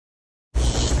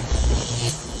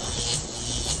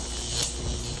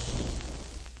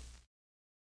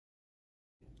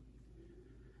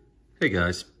Hey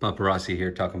guys, Paparazzi here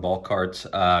talking ball cards.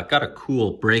 Got a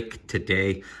cool break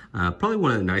today. Probably one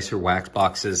of the nicer wax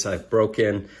boxes I've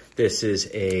broken. This is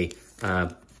a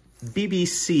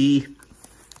BBC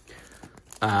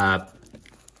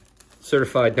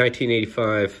certified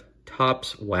 1985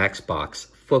 Topps wax box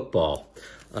football.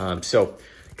 So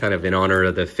kind of in honor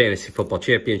of the fantasy football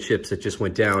championships that just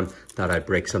went down, thought I'd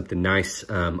break something nice.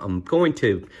 I'm going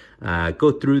to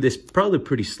go through this probably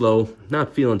pretty slow,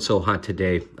 not feeling so hot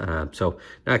today, so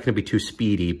not going to be too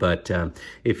speedy, but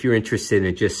if you're interested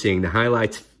in just seeing the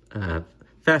highlights,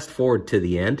 fast forward to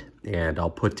the end and I'll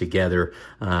put together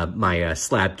my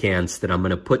slab cans that I'm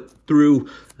going to put through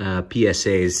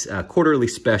PSA's quarterly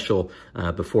special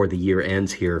before the year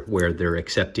ends here, where they're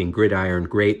accepting gridiron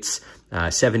greats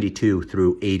 72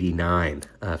 through 89.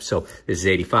 So this is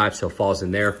 85, so it falls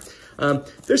in there.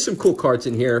 There's some cool cards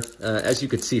in here, as you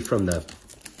could see from the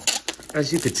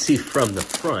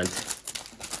front.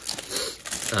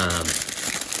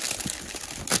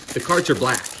 The cards are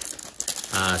black,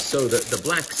 so the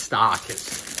black stock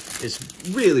is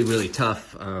really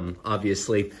tough.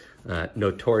 Obviously,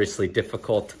 notoriously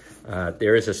difficult.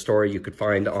 There is a story you could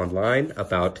find online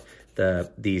about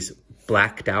these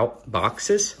blacked out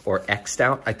boxes, or X'd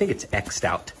out. I think it's X'd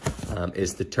out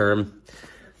is the term.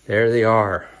 There they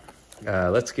are.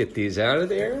 Let's get these out of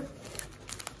there.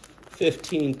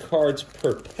 15 cards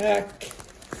per pack.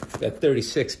 Got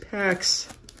 36 packs.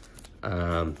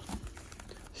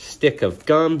 Stick of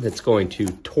gum that's going to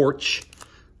torch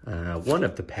one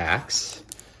of the packs.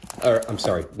 Or, I'm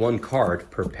sorry, one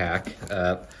card per pack.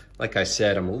 Like I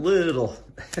said, I'm a little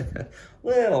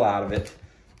out of it.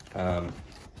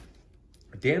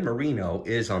 Dan Marino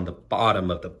is on the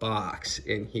bottom of the box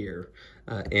in here,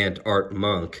 and Art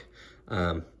Monk.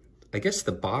 I guess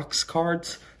the box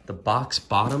cards, the box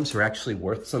bottoms are actually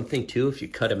worth something too if you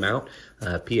cut them out.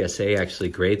 PSA actually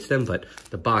grades them, but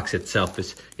the box itself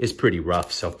is pretty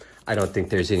rough, so I don't think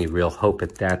there's any real hope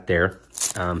at that there.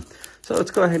 So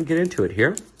let's go ahead and get into it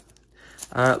here.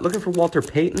 Looking for Walter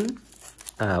Payton,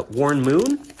 Warren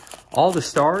Moon, All the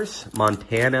Stars,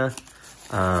 Montana.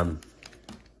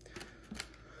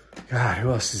 God,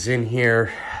 who else is in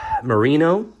here?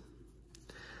 Marino.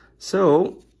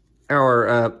 So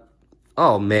our,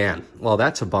 oh man, well,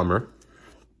 that's a bummer.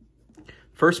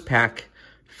 First pack,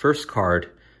 first card,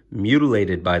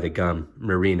 mutilated by the gum,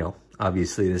 Marino.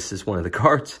 Obviously, this is one of the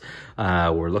cards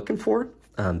we're looking for.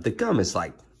 The gum is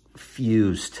like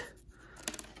fused.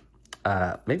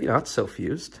 Maybe not so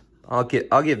fused. I'll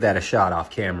give that a shot off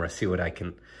camera, see what I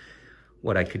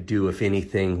could do, if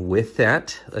anything, with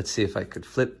that. Let's see if I could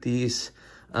flip these.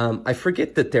 I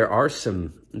forget that there's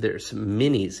some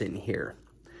minis in here.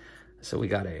 So we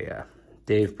got a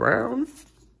Dave Brown,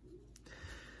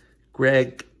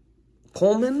 Greg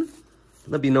Coleman.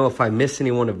 Let me know if I miss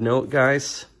anyone of note,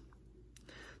 guys.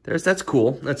 That's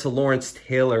cool. That's a Lawrence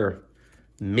Taylor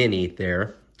mini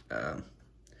there.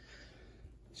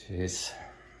 Jeez.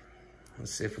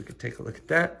 Let's see if we could take a look at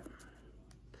that.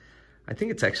 I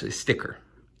think it's actually a sticker.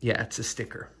 Yeah, it's a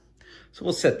sticker. So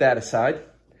we'll set that aside.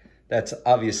 That's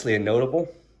obviously a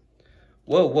notable.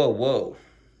 Whoa.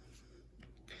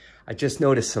 I just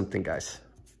noticed something, guys.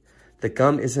 The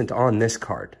gum isn't on this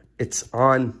card. It's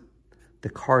on the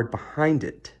card behind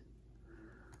it.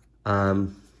 Let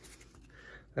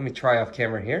me try off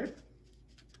camera here.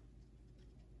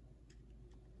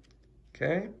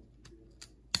 Okay.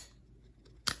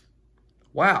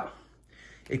 Wow.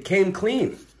 It came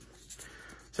clean.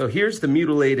 So here's the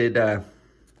mutilated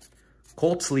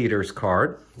Colts Leaders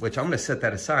card, which I'm going to set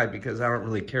that aside because I don't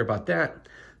really care about that.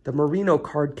 The Marino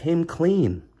card came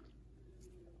clean.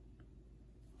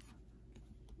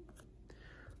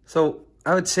 So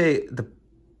I would say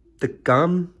the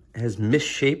gum has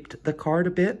misshaped the card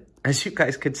a bit, as you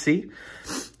guys could see.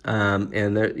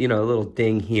 And there, a little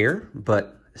ding here,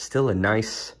 but still a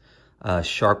nice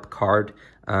sharp card.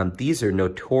 These are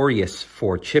notorious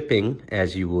for chipping,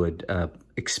 as you would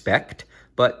expect,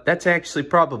 but that's actually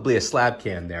probably a slab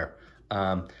can there.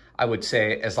 I would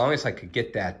say as long as I could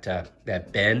get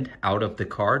that bend out of the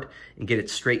card and get it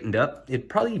straightened up, it'd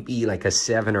probably be like a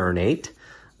 7 or an 8.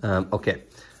 Okay,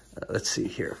 let's see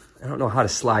here. I don't know how to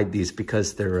slide these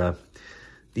because they're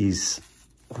these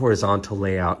horizontal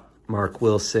layout. Mark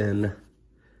Wilson,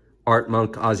 Art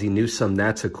Monk, Ozzie Newsome,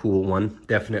 that's a cool one.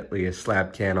 Definitely a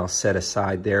slab can I'll set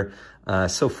aside there.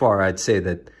 So far, I'd say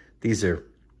that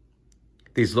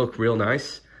these look real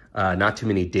nice. Not too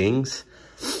many dings.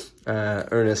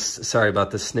 Ernest, sorry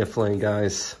about the sniffling,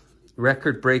 guys.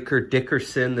 Record breaker,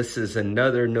 Dickerson, this is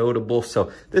another notable.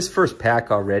 So this first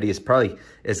pack already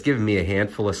has given me a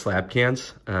handful of slab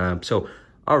cans. So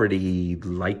already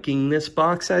liking this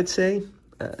box, I'd say.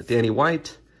 Danny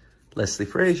White, Leslie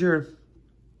Frazier,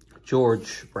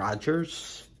 George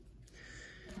Rogers.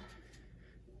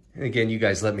 And again, you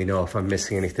guys let me know if I'm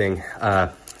missing anything.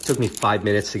 It took me 5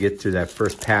 minutes to get through that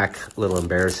first pack. A little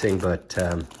embarrassing, but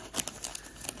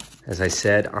as I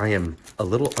said, I am a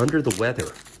little under the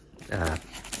weather.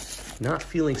 Not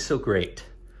feeling so great.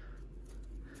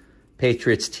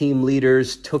 Patriots team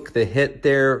leaders took the hit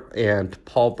there, and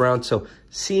Paul Brown. So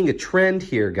seeing a trend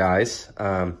here, guys.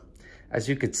 As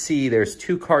you could see, there's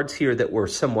 2 cards here that were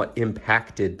somewhat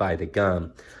impacted by the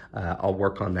gum. I'll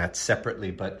work on that separately,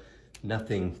 but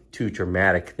nothing too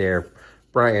dramatic there.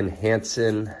 Brian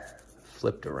Hansen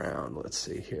flipped around. Let's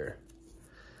see here.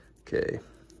 Okay.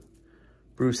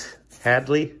 Bruce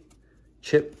Hadley,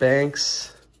 Chip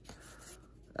Banks,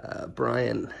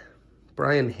 Brian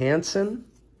Hansen.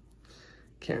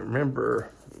 Can't remember,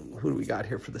 who do we got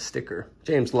here for the sticker?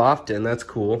 James Lofton, that's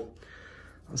cool.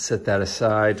 I'll set that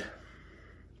aside.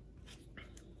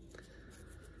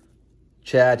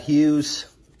 Chad Hughes.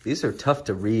 These are tough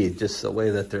to read, just the way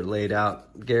that they're laid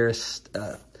out. Garris,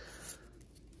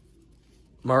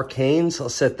 Mark Haynes, I'll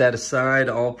set that aside.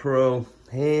 All-Pro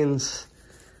Haynes.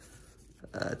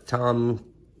 Tom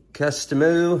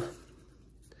Customu.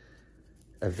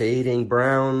 Evading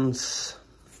Browns.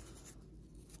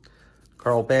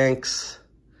 Carl Banks.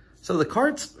 So the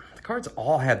cards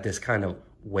all have this kind of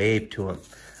wave to them.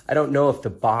 I don't know if the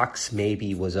box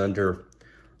maybe was under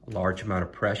a large amount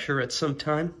of pressure at some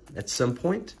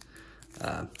point.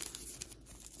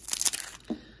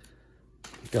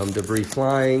 Gum debris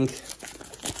flying.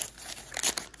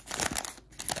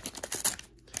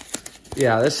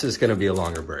 Yeah, this is going to be a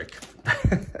longer break.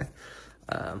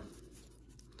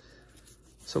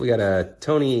 So we got a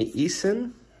Tony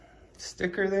Eason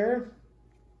sticker there.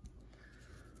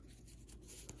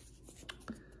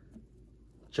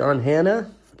 John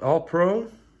Hanna, All-Pro.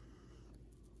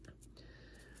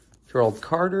 Gerald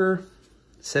Carter,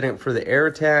 setting up for the air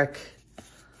attack.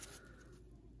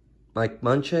 Mike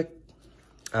Munchak.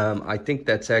 I think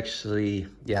that's actually,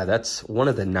 yeah, that's one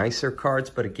of the nicer cards.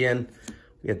 But again,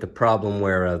 we get the problem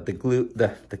where the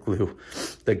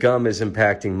gum is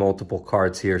impacting multiple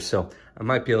cards here. So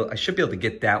I should be able to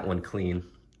get that one clean.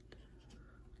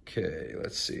 Okay,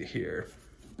 let's see here.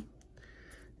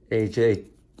 AJ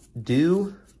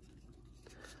Dew,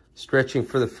 stretching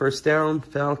for the first down,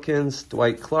 Falcons.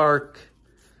 Dwight Clark,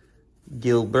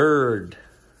 Gil Bird,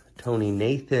 Tony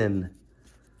Nathan.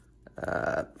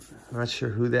 Not sure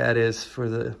who that is for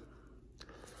the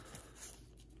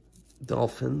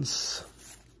Dolphins.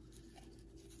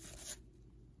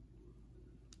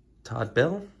 Todd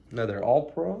Bell, another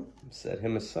All-Pro. Set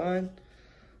him aside.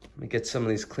 Let me get some of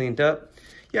these cleaned up.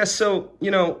 Yeah, so,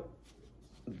 you know,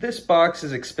 this box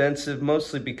is expensive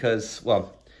mostly because,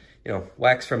 well, you know,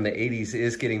 wax from the 80s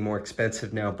is getting more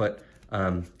expensive now, but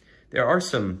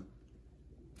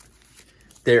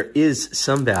there is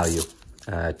some value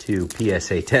to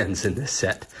PSA 10s in this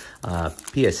set.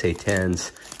 PSA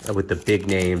 10s with the big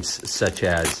names such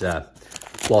as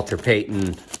Walter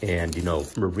Payton and, you know,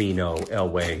 Marino,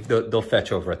 Elway, they'll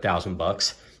fetch over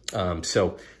 $1,000.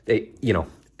 So they, you know,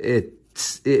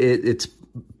 it's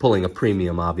pulling a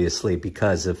premium, obviously,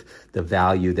 because of the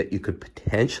value that you could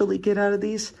potentially get out of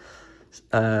these.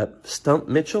 Stump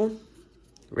Mitchell,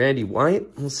 Randy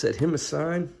White, we'll set him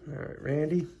aside. All right,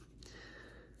 Randy.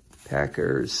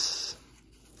 Packers,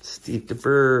 Steve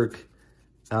DeBerg,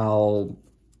 Al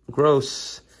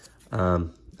Gross. Al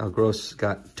Gross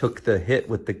took the hit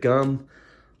with the gum.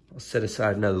 I'll set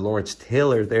aside another Lawrence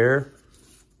Taylor there.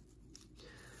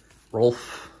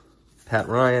 Rolf, Pat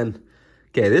Ryan.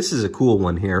 Okay, this is a cool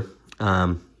one here.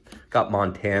 Got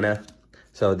Montana.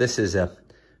 So this is a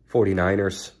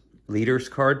 49ers leaders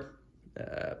card,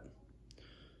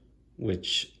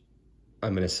 which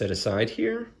I'm going to set aside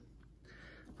here.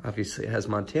 Obviously, it has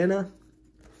Montana.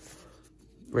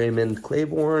 Raymond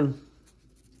Claiborne.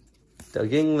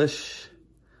 Doug English.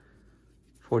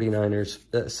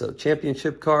 49ers. So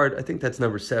championship card. I think that's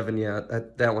number 7. Yeah,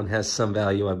 that one has some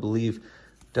value, I believe.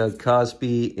 Doug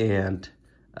Cosby and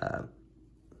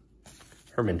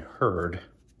Herman Hurd.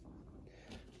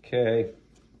 Okay.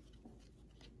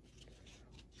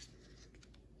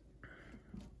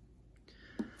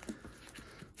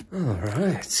 All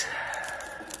right.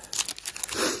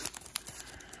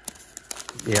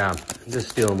 Yeah,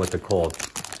 just dealing with the cold,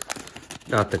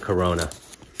 not the corona,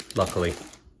 luckily.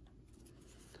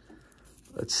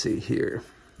 Let's see here.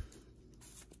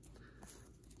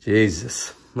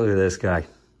 Jesus, look at this guy.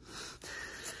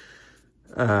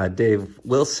 Dave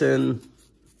Wilson,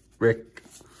 Rick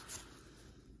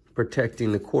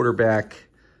protecting the quarterback,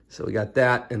 So we got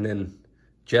that, and then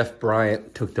Jeff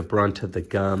Bryant took the brunt of the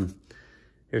gum.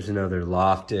 Here's another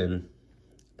Lofton.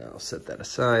 I'll set that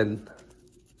aside.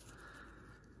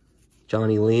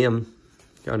 Johnny Lamb.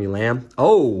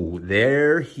 Oh,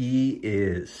 there he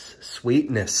is.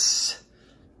 Sweetness.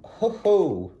 Ho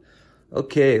ho.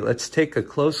 Okay, let's take a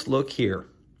close look here.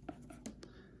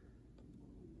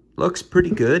 Looks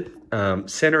pretty good.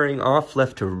 Centering off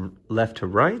left to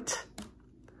right.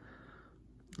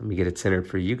 Let me get it centered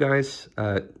for you guys.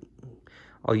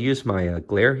 I'll use my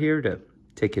glare here to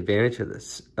take advantage of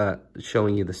this,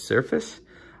 showing you the surface.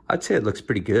 I'd say it looks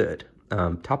pretty good.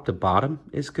 Top to bottom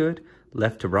is good.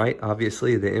 Left to right,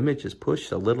 obviously the image is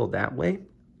pushed a little that way.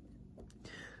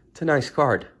 It's a nice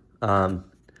card.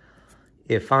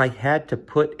 If I had to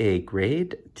put a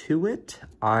grade to it,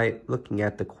 looking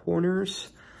at the corners,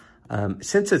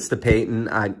 since it's the Peyton,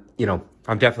 I'm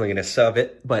definitely gonna sub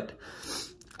it, but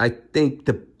I think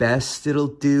the best it'll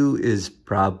do is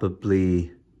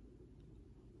probably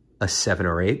a 7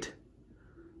 or 8.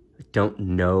 I don't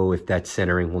know if that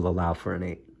centering will allow for an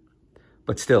 8,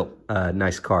 but still a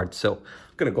nice card. So I'm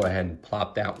gonna go ahead and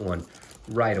plop that one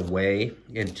right away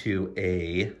into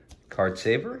a card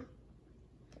saver.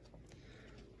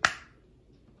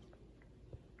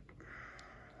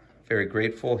 Very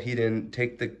grateful he didn't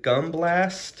take the gum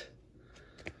blast.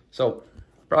 So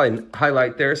probably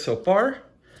highlight there so far.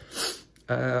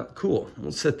 Cool,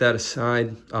 we'll set that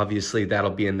aside. Obviously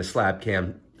that'll be in the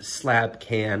slab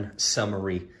can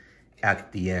summary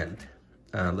at the end.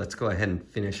 Let's go ahead and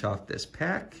finish off this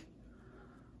pack.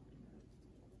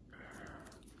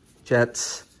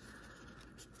 Jets,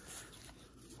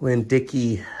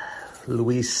 Landicki,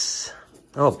 Luis,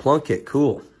 oh, Plunkett,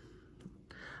 cool.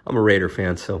 I'm a Raider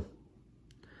fan, so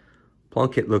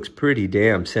Plunkett looks pretty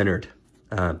damn centered.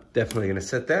 Definitely gonna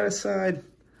set that aside.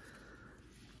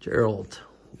 Gerald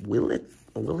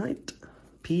Willite,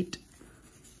 Pete,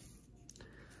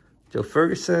 Joe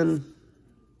Ferguson,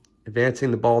 advancing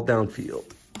the ball downfield.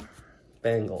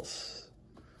 Bengals.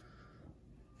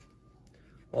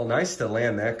 Well, nice to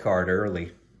land that card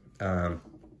early. Kind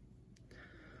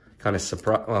of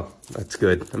surprised. Well, that's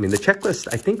good. I mean, the checklist,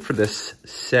 I think for this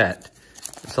set,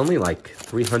 it's only like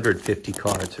 350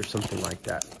 cards or something like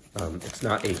that. It's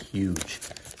not a huge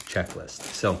checklist.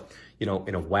 So, in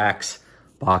a wax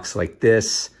box like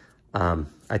this,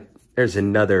 there's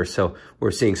another. So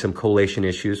we're seeing some collation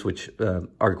issues, which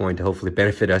are going to hopefully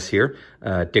benefit us here.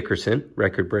 Dickerson,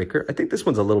 record breaker. I think this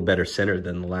one's a little better centered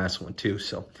than the last one too.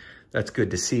 So that's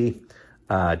good to see.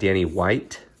 Danny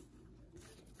White.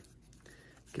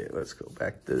 Okay, let's go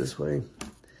back this way.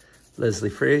 Leslie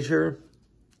Frazier.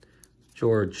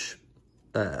 George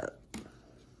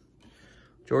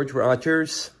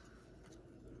Rogers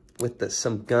with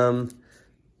some gum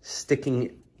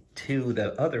sticking to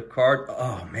the other card.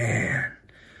 Oh man,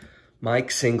 Mike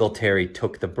Singletary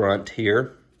took the brunt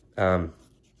here.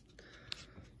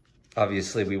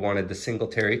 Obviously we wanted the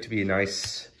Singletary to be a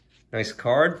nice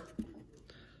card.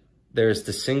 There's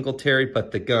the Singletary,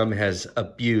 but the gum has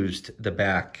abused the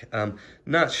back.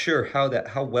 Not sure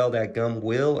how well that gum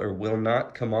will or will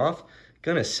not come off.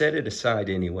 Gonna set it aside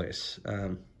anyways.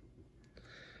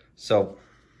 So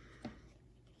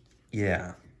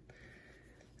yeah,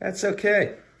 that's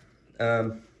okay.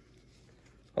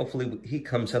 Hopefully he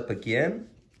comes up again.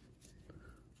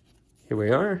 Here we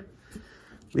are.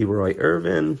 Leroy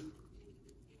Irvin,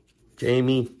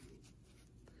 Jamie,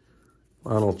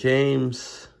 Ronald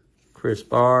James, Chris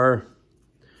Barr,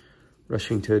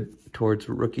 rushing towards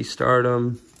rookie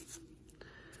stardom.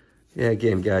 Yeah,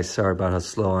 again, guys, sorry about how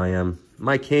slow I am.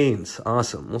 Mike Haynes,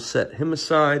 awesome. We'll set him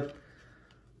aside.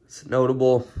 It's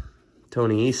notable.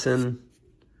 Tony Eason,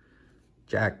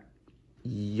 Jack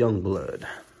Youngblood.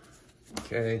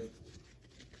 Okay.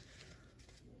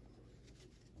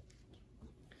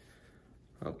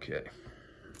 Okay.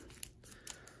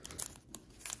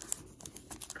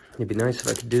 It'd be nice if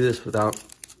I could do this without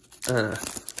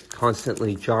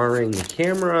constantly jarring the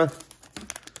camera and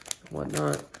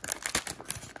whatnot.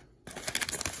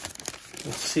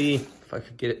 Let's see if I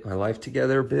could get my life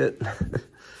together a bit.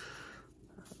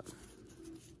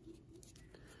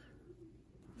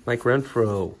 Mike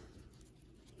Renfro,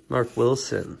 Mark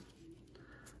Wilson.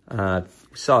 We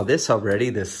saw this already,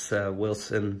 this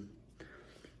Wilson,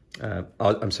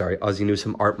 I'm sorry, Ozzie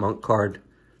Newsome Art Monk card,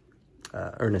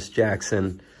 Ernest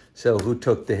Jackson. So who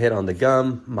took the hit on the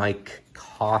gum? Mike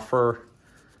Coffer.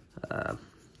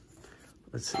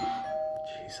 Let's see,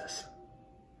 Jesus.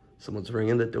 Someone's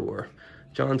ringing the door.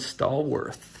 John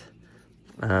Stallworth.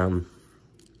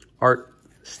 Art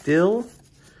Still.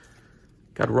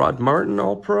 Got Rod Martin,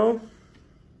 All-Pro.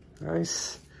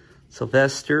 Nice.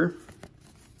 Sylvester.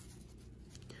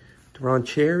 Ron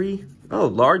Cherry. Oh,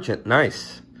 Largent,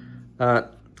 nice.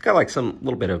 It's got like some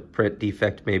little bit of print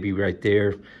defect maybe right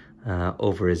there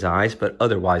over his eyes, but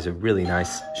otherwise a really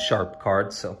nice sharp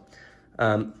card. So,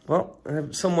 well, I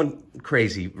have someone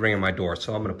crazy ringing my door,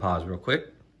 so I'm gonna pause real quick.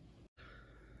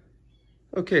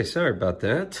 Okay, sorry about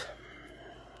that.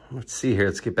 Let's see here,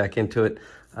 let's get back into it.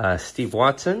 Steve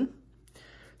Watson,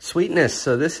 Sweetness.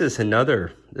 So this is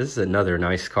another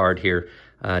nice card here.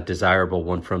 Desirable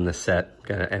one from the set.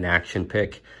 Got an action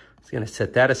pick. I was gonna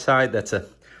set that aside. That's a,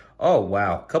 oh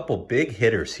wow, couple big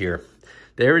hitters here.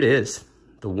 There it is,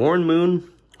 the Warren Moon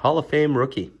Hall of Fame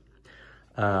rookie.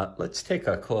 Let's take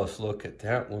a close look at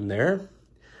that one there.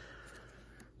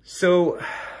 So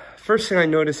first thing I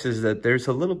notice is that there's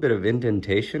a little bit of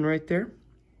indentation right there.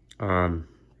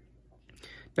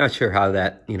 Not sure how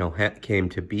that, you know, came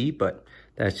to be, but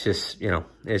that's just, you know,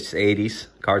 it's 80s,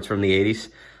 cards from the 80s.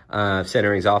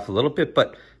 Centering's off a little bit,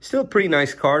 but still a pretty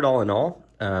nice card all in all.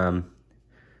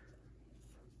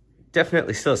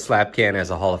 Definitely still a slab can as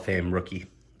a Hall of Fame rookie.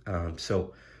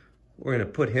 So we're going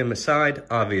to put him aside,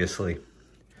 obviously.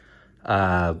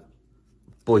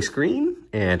 Boyce Green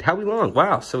and Howie Long.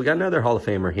 Wow, so we got another Hall of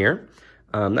Famer here.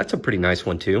 That's a pretty nice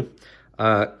one too.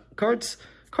 Cards,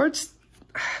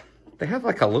 they have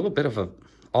like a little bit of a,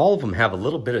 all of them have a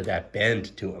little bit of that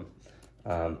bend to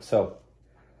them. So,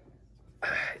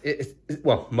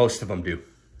 well, most of them do.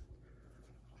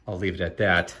 I'll leave it at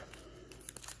that.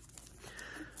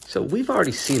 So we've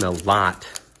already seen a lot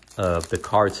of the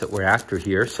cards that we're after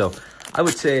here. So I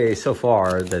would say so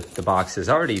far that the box is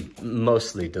already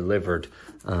mostly delivered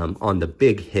on the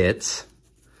big hits.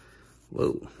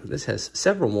 Whoa, this has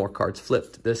several more cards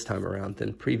flipped this time around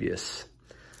than previous.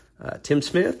 Tim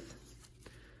Smith,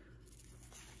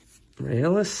 Ray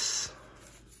Ellis,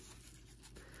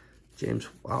 James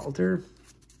Wilder,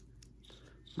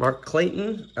 Mark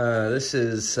Clayton. This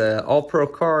is all-pro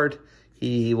card.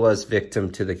 He was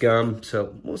victim to the gum,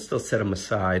 so we'll still set him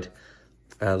aside.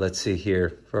 Let's see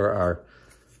here for our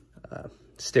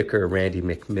sticker, Randy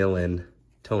McMillan,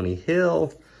 Tony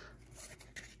Hill.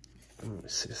 Let me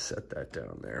see, set that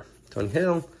down there. Tony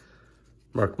Hill,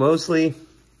 Mark Mosley,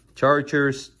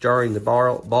 Chargers, jarring the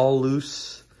ball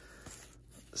loose.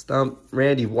 Stump,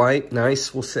 Randy White,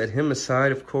 nice. We'll set him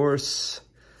aside, of course.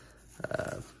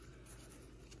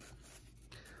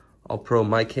 All-Pro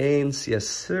Mike Haynes, yes,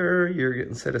 sir. You're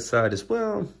getting set aside as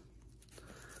well.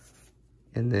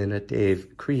 And then a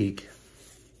Dave Krieg.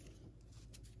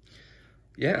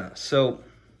 Yeah, so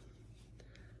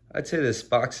I'd say this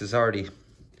box has already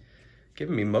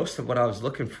given me most of what I was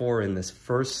looking for in this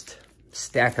first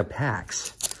stack of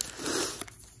packs.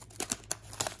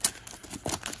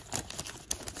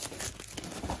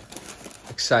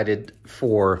 Excited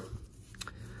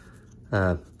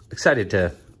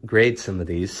to grade some of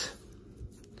these.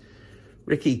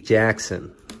 Ricky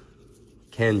Jackson,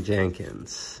 Ken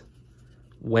Jenkins,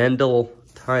 Wendell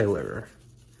Tyler,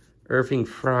 Irving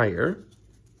Fryer.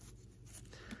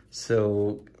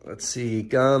 So let's see,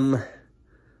 Gum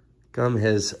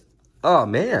has, oh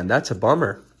man, that's a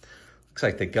bummer. Looks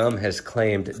like the Gum has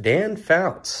claimed Dan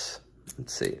Fouts.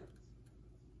 Let's see,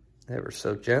 ever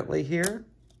so gently here.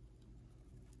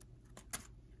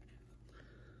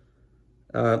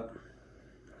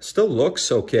 Still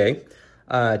looks okay.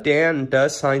 Dan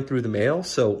does sign through the mail,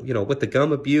 so, you know, with the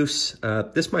gum abuse,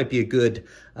 this might be a good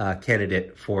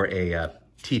candidate for a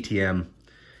TTM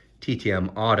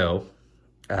auto.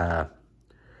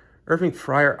 Irving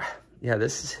Fryer, yeah,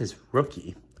 this is his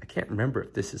rookie. I can't remember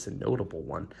if this is a notable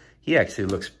one. He actually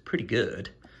looks pretty good.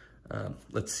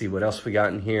 Let's see what else we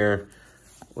got in here.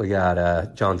 We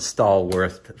got John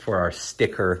Stallworth for our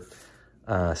sticker.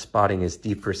 Spotting his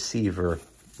deep receiver.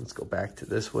 Let's go back to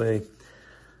this way.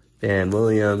 Van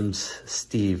Williams,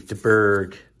 Steve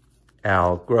DeBerg,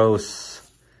 Al Gross,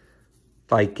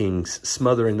 Vikings,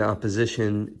 smothering the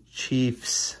opposition,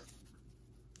 Chiefs,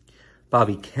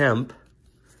 Bobby Kemp,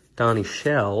 Donnie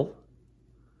Shell,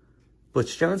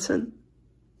 Butch Johnson,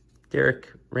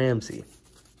 Derek Ramsey.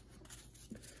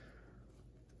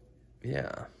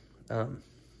 Yeah,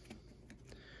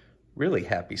 really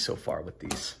happy so far with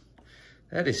these.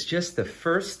 That is just the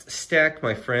first stack,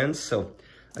 my friends. So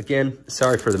again,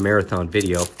 sorry for the marathon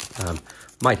video.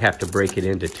 Might have to break it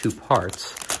into 2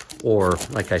 parts. Or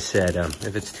like I said,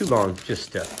 if it's too long,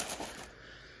 just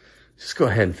go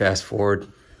ahead and fast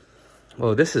forward.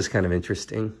 Oh, this is kind of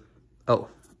interesting. Oh,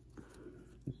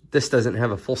 this doesn't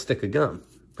have a full stick of gum.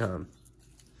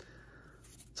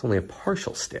 It's only a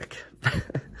partial stick.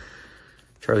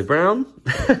 Charlie Brown,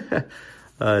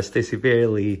 Stacey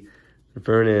Bailey,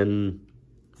 Vernon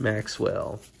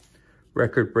Maxwell,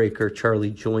 record breaker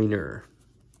Charlie Joyner,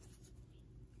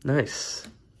 Nice.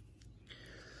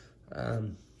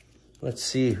 Let's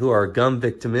see who our gum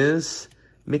victim is.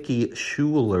 Mickey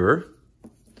Schuler.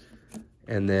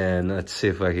 And then let's see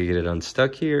if I can get it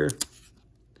unstuck here.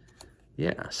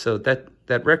 Yeah, so that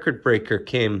record breaker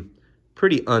came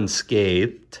pretty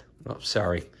unscathed. Oh,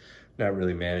 sorry. Not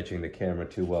really managing the camera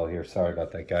too well here. Sorry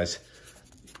about that, guys.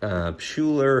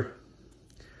 Schuler.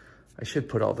 I should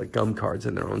put all the gum cards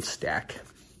in their own stack.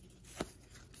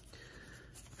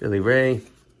 Billy Ray.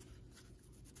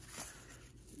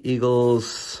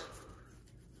 Eagles.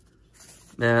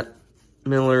 Matt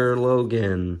Miller,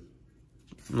 Logan.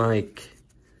 Mike.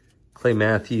 Clay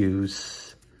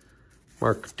Matthews.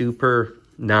 Mark Duper.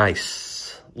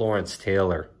 Nice. Lawrence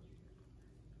Taylor.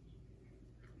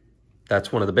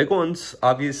 That's one of the big ones,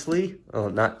 obviously. Well,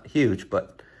 not huge,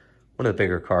 but one of the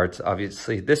bigger cards,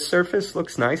 obviously. This surface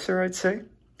looks nicer, I'd say.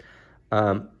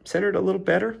 Centered a little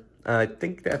better. I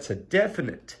think that's a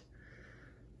definite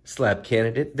slab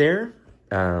candidate there.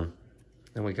 Then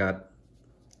we got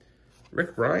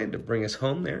Rick Ryan to bring us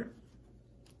home there.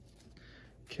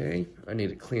 Okay, I need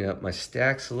to clean up my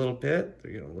stacks a little bit.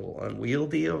 They're getting a little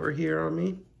unwieldy over here on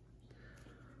me.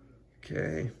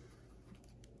 Okay.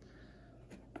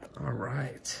 All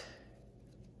right.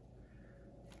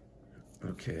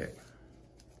 Okay.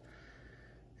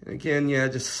 And again, yeah,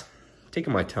 just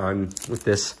taking my time with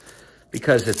this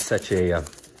because it's such a,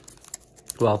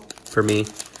 well, for me,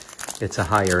 it's a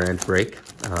higher end break.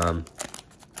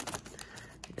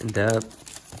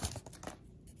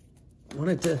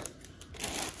 Wanted to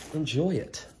enjoy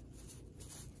it.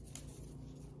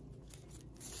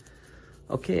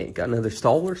 Okay, got another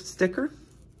Stalwart sticker.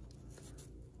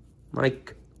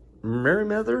 Mike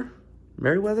Merriweather.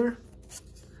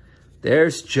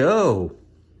 There's Joe.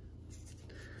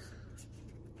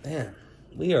 Man,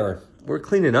 we're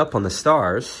cleaning up on the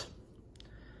stars.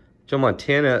 Joe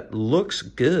Montana looks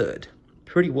good.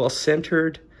 Pretty well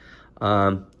centered.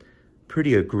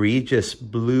 Pretty egregious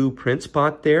blue print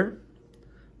spot there.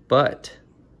 But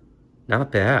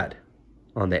not bad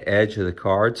on the edge of the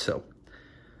card. So,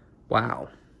 wow.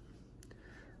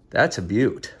 That's a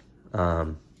beaut.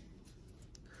 Not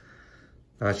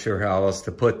sure how else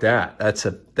to put that. That's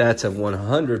a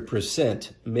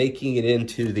 100% making it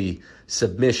into the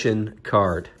submission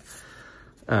card.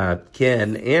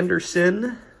 Ken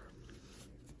Anderson,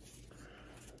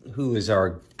 who is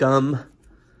our gum.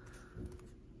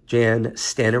 Jan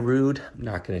Stenerud. I'm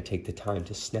not going to take the time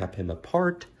to snap him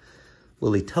apart.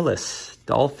 Willie Tullis,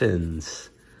 Dolphins.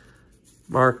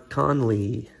 Mark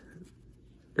Conley.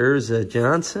 Urza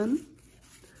Johnson.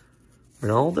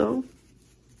 Ronaldo.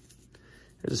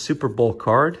 There's a Super Bowl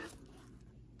card.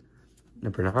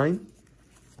 Number 9.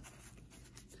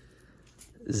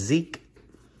 Zeke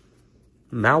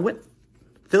Mowat.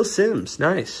 Phil Simms.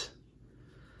 Nice.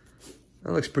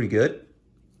 That looks pretty good.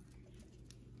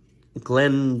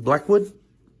 Glenn Blackwood.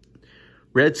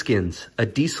 Redskins. A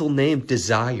diesel named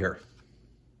Desire.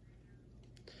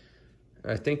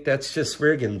 I think that's just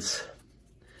Riggins.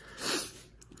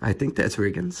 I think that's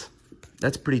Riggins.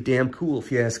 That's pretty damn cool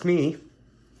if you ask me.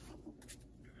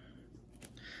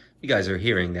 You guys are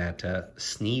hearing that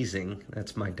sneezing.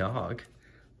 That's my dog.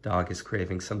 Dog is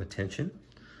craving some attention.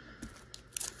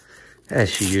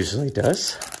 As she usually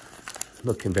does.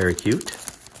 Looking very cute.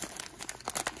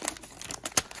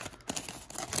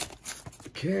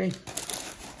 Okay.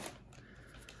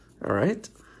 All right.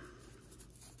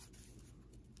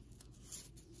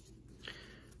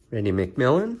 Randy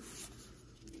McMillan.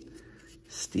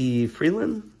 Steve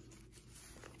Freeland.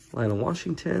 Lionel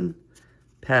Washington.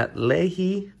 Pat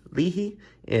Leahy,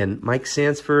 and Mike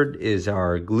Sansford is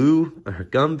our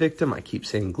gum victim. I keep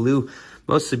saying glue,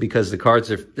 mostly because the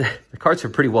cards are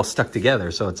pretty well stuck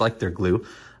together, so it's like they're glue.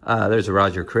 There's a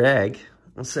Roger Craig.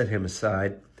 I'll set him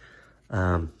aside.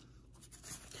 One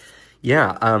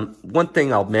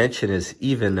thing I'll mention is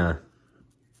even,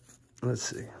 let's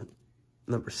see,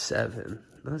 number 7.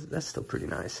 That's still pretty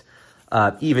nice.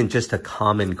 Even just a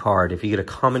common card. If you get a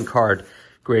common card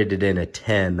graded in a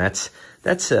 10, that's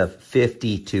a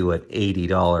 $50 to an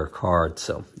 $80 card,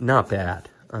 so not bad.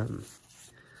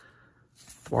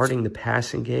 Thwarting the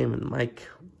passing game and Mike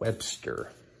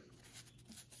Webster.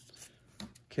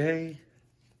 Okay.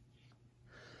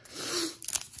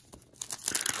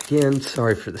 Again,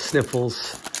 sorry for the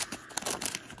sniffles.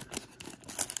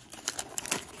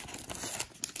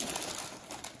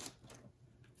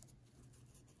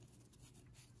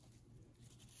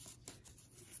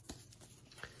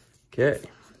 Okay.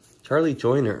 Charlie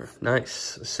Joyner,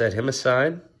 nice. Set him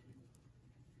aside.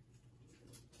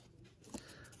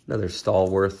 Another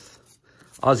Stalwart.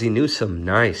 Ozzie Newsome,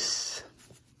 nice.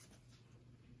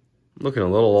 Looking a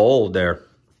little old there.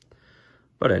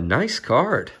 But a nice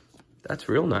card. That's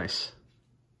real nice.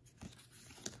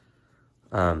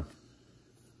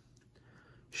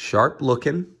 Sharp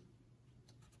looking.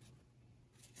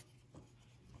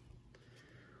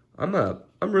 I'm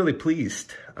really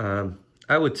pleased.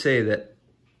 I would say that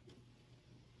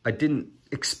I didn't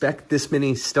expect this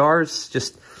many stars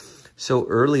just so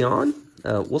early on.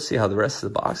 We'll see how the rest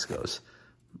of the box goes.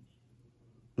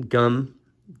 Gum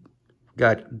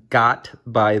got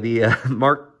by the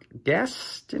Mark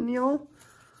Gastineau.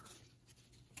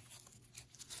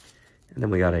 And then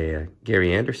we got a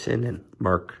Gary Anderson and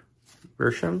Mark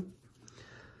Bershon.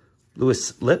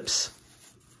 Lewis Lips.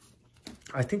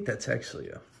 I think that's actually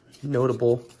a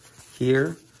notable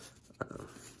here.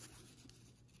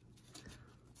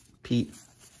 Pete.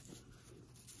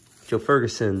 Joe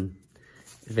Ferguson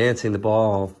advancing the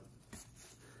ball.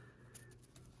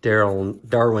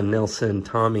 Darwin Nelson,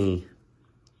 Tommy,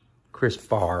 Chris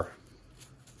Barr.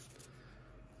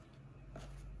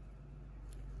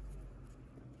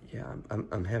 Yeah,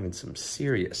 I'm having some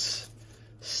serious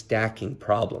stacking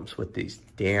problems with these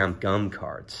damn gum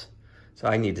cards. So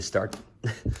I need to start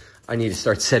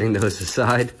setting those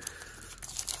aside.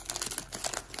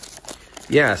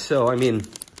 Yeah, so I mean,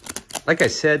 like I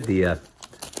said, the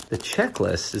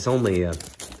checklist is only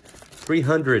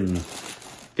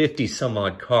 350 some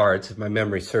odd cards, if my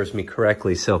memory serves me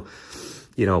correctly. So,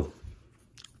 you know,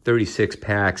 36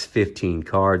 packs, 15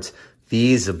 cards.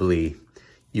 Feasibly,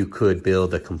 you could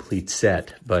build a complete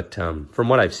set, but from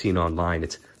what I've seen online,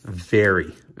 it's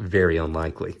very, very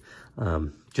unlikely.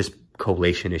 Just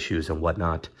collation issues and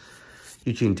whatnot.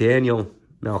 Eugene Daniel,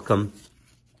 Malcolm,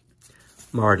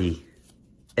 Marty,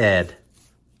 Ed,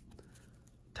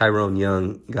 Tyrone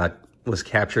Young was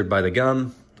captured by the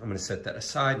gum. I'm going to set that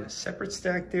aside in a separate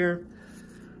stack there.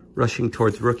 Rushing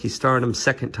towards rookie stardom,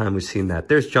 second time we've seen that.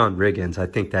 There's John Riggins. I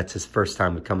think that's his first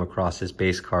time we come across his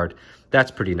base card.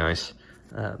 That's pretty nice.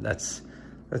 Let's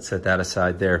set that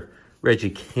aside there.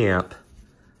 Reggie Camp,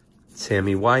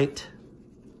 Sammy White,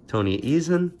 Tony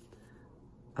Eason.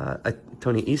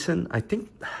 Tony Eason, I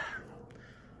think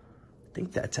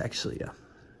that's actually a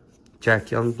Jack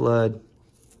Youngblood,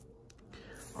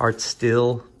 Art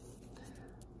Still,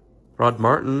 Rod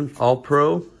Martin,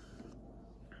 All-Pro,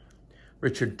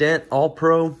 Richard Dent,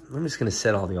 All-Pro. I'm just going to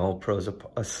set all the All-Pros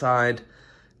aside.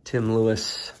 Tim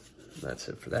Lewis, that's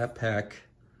it for that pack.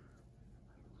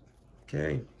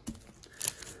 Okay.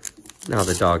 Now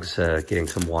the dog's getting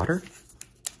some water.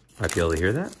 Might be able to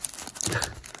hear that.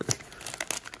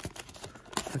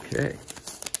 Okay.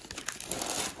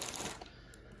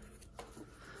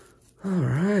 All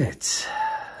right.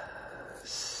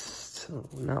 So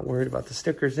I'm not worried about the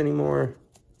stickers anymore.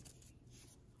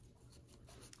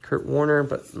 Kurt Warner,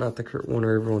 but not the Kurt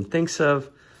Warner everyone thinks of.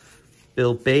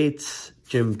 Bill Bates,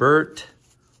 Jim Burt,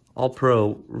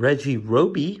 All-Pro Reggie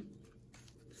Roby,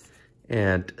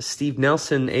 and Steve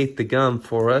Nelson ate the gum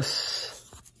for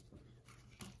us.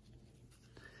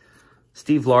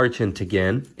 Steve Largent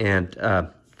again, and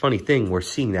funny thing, we're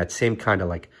seeing that same kind of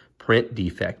like print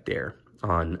defect there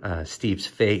on Steve's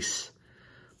face,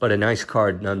 but a nice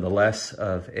card nonetheless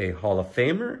of a Hall of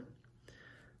Famer.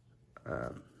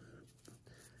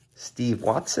 Steve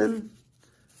Watson,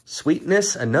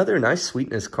 Sweetness, another nice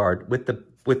Sweetness card with the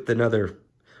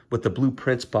blue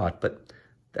print spot, but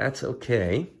that's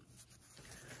okay.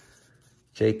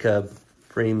 Jacob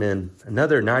Freeman,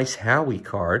 another nice Howie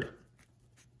card.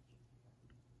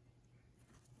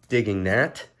 Digging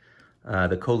that.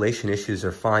 The collation issues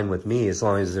are fine with me as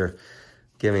long as they're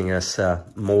giving us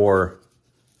more,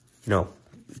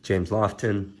 James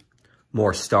Lofton,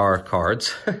 more star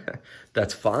cards.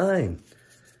 That's fine.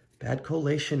 Bad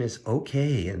collation is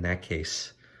okay in that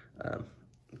case.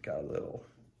 Got a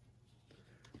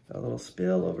little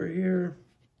spill over here.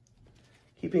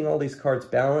 Keeping all these cards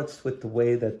balanced with the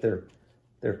way that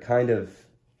they're kind of,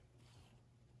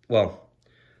 well,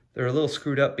 they're a little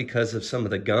screwed up because of some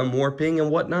of the gum warping and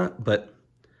whatnot, but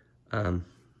other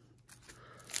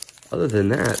than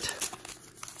that,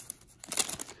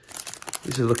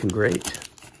 these are looking great.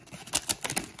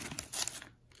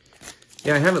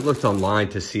 Yeah, I haven't looked online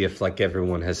to see if like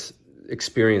everyone has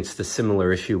experienced a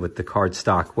similar issue with the card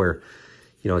stock where,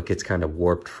 it gets kind of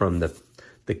warped from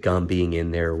the gum being in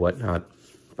there or whatnot.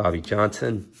 Bobby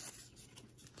Johnson,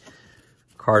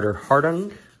 Carter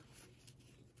Hardung,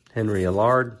 Henry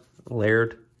Allard,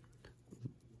 Laird,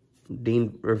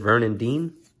 Vernon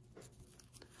Dean,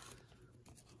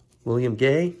 William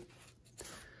Gay,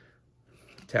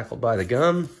 tackled by the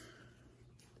gum,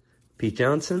 Pete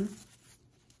Johnson,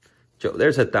 Joe,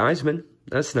 there's a Theismann,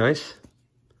 that's nice.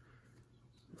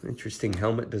 Interesting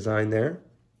helmet design there.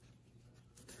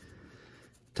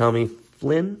 Tommy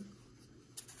Flynn.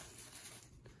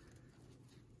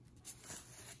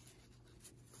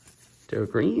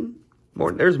 Derek Green.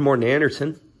 There's Morton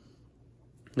Anderson.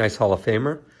 Nice Hall of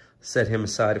Famer. Set him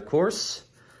aside, of course.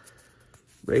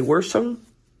 Ray Worsum.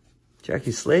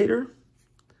 Jackie Slater.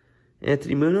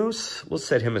 Anthony Munoz. We'll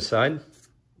set him aside.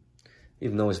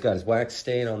 Even though he's got his wax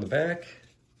stain on the back.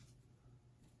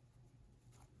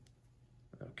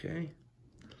 Okay.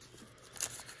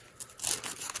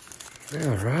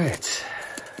 All right.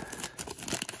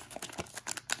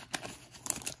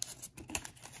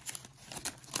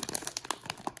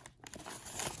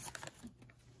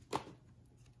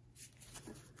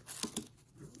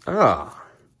 Ah,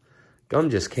 gum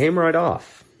just came right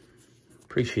off.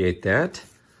 Appreciate that.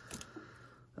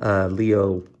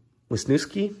 Leo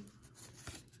Wisniewski.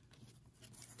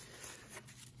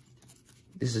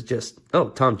 This is just, oh,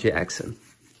 Tom Jackson.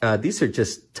 These are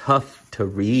just tough to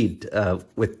read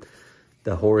with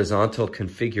the horizontal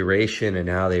configuration and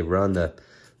how they run the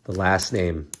last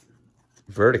name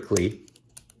vertically.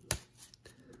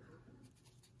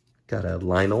 Got a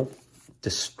Lionel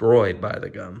destroyed by the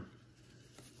gum.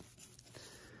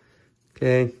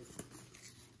 Okay.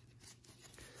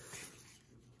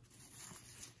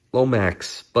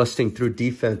 Lomax busting through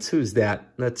defense. Who's that?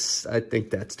 I think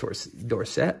that's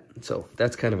Dorsett. So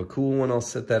that's kind of a cool one. I'll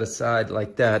set that aside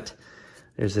like that.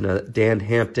 There's a Dan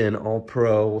Hampton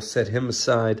All-Pro. We'll set him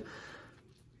aside.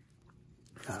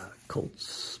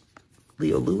 Colts.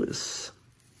 Leo Lewis.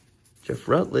 Jeff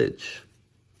Rutledge.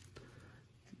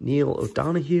 Neil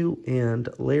O'Donoghue and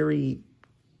Larry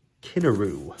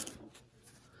Kinneru.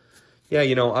 Yeah,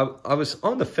 you know, I was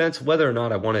on the fence whether or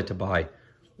not I wanted to buy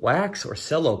wax or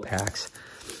cello packs.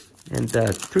 And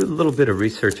through the little bit of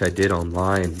research I did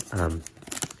online,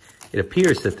 it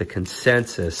appears that the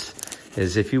consensus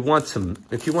is if you want to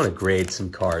grade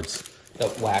some cards,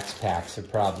 the wax packs are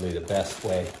probably the best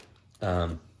way.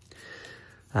 In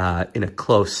a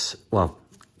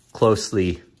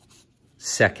closely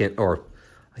second, or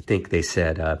I think they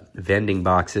said vending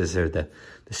boxes are the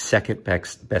second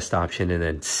best option, and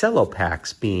then cello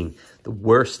packs being the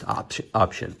worst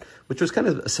option, which was kind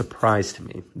of a surprise to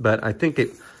me. But I think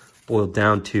it boiled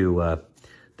down to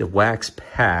the wax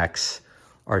packs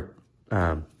are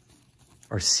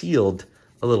sealed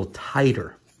a little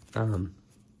tighter.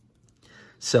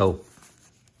 So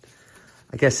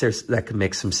I guess that could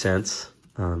make some sense.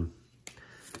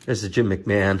 There's a Jim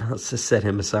McMahon. Let's just set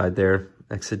him aside there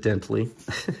accidentally.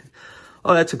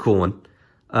 Oh, that's a cool one.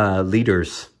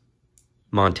 Leaders,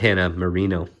 Montana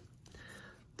Marino.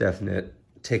 Definite.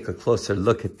 Take a closer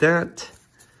look at that.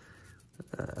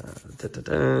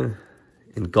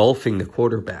 Engulfing the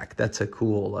quarterback. That's a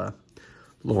cool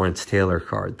Lawrence Taylor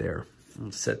card there.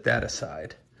 We'll set that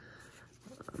aside.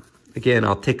 Again,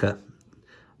 I'll take a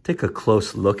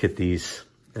close look at these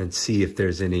and see if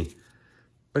there's any.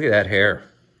 Look at that hair.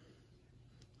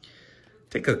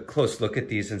 Take a close look at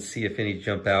these and see if any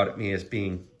jump out at me as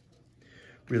being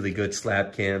really good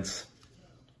slab cans.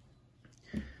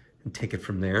 And take it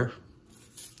from there.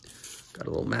 Got a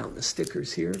little mountain of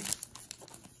stickers here.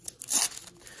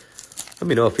 Let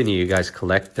me know if any of you guys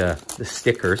collect the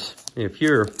stickers. If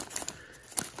you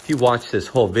watch this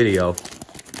whole video,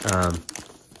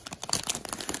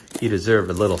 you deserve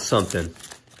a little something.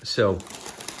 So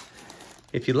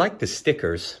if you like the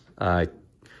stickers,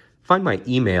 find my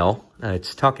email.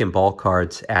 It's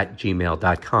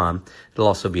talkingballcards@gmail.com. It'll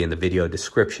also be in the video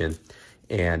description.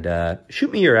 And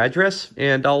shoot me your address,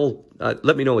 and I'll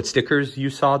let me know what stickers you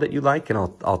saw that you like, and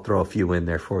I'll throw a few in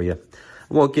there for you.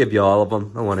 I won't give you all of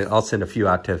them. I'll send a few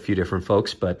out to a few different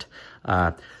folks, but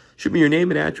shoot me your name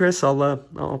and address. I'll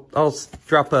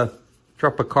drop a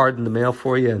card in the mail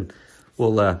for you, and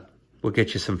we'll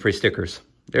get you some free stickers.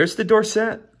 There's the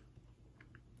Dorsett.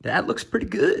 That looks pretty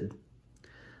good.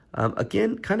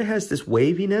 Again, kind of has this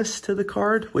waviness to the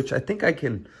card, which I think I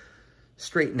can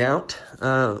straighten out,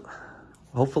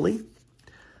 hopefully.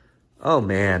 Oh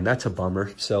man, that's a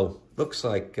bummer. So looks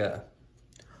like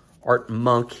Art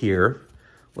Monk here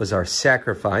was our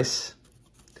sacrifice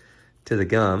to the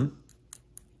gum.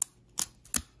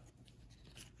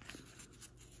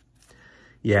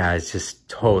 Yeah, it's just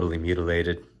totally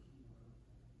mutilated.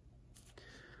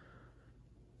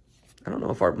 I don't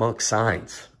know if Art Monk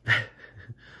signs.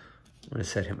 I'm going to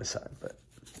set him aside, but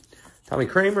Tommy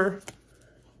Kramer,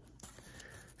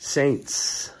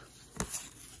 Saints,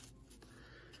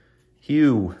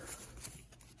 Hugh,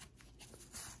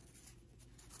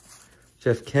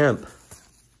 Jeff Kemp,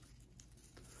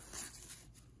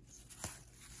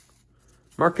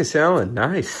 Marcus Allen,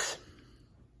 nice.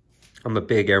 I'm a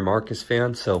big Air Marcus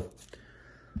fan, so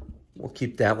we'll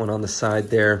keep that one on the side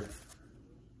there.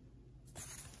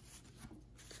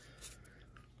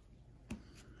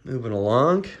 Moving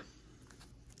along.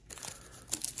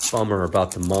 Bummer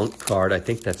about the Monk card. I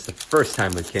think that's the first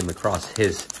time we came across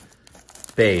his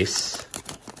base.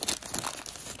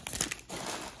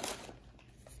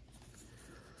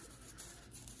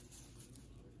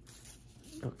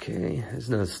 Okay, there's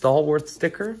another Stalwart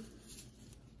sticker.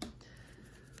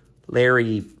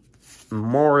 Larry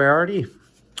Moriarty.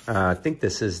 I think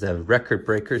this is the Record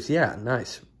Breakers. Yeah,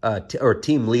 nice. Or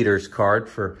Team Leaders card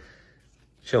for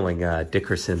showing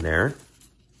Dickerson there.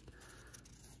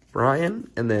 Brian,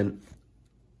 and then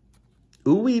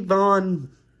Uwe Von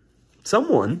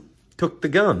someone took the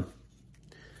gum.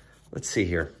 Let's see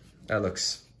here. That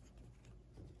looks...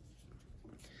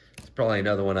 It's probably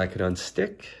another one I could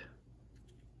unstick.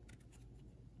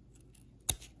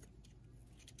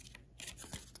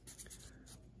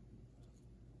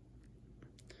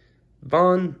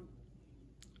 Von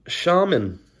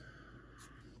Shaman.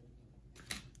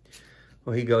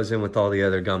 Well, he goes in with all the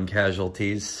other gum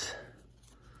casualties.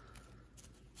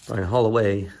 Brian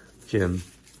Holloway, Jim.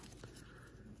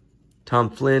 Tom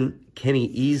Flynn, Kenny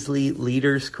Easley,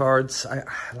 Leaders cards. I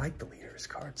like the Leaders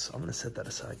cards, so I'm going to set that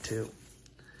aside too.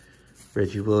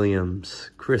 Reggie Williams,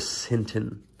 Chris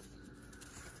Hinton.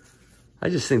 I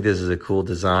just think this is a cool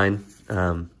design,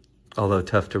 although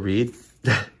tough to read.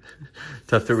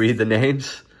 Tough to read the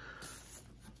names.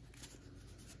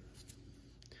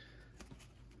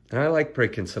 And I like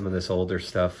breaking some of this older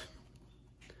stuff.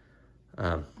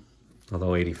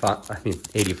 Although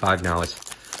 85 now is...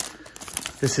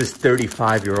 This is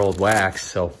 35-year-old wax,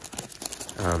 so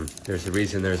there's a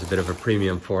reason there's a bit of a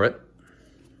premium for it.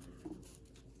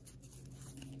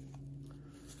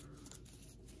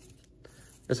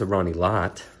 There's a Ronnie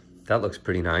Lott. That looks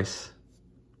pretty nice.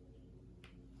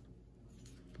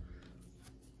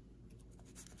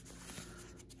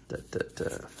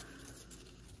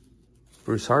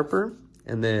 Bruce Harper,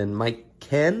 and then Mike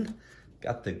Ken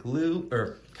got the glue,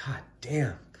 or god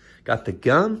damn, got the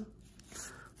gum.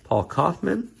 Paul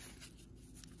Kaufman,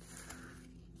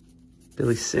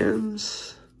 Billy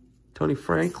Sims, Tony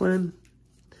Franklin,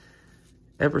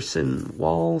 Everson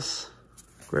Walls,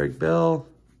 Greg Bell,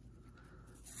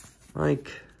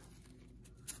 Mike,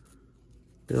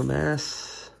 Bill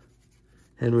Mass,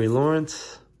 Henry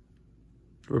Lawrence,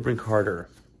 Ruben Carter.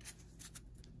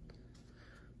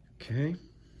 Okay.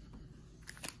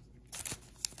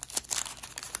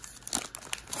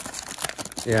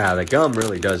 Yeah, the gum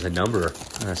really does a number.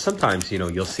 Sometimes, you know,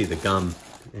 you'll see the gum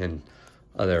and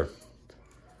other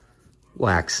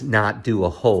wax not do a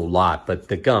whole lot, but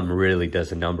the gum really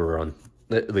does a number on,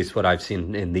 at least what I've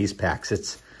seen in these packs.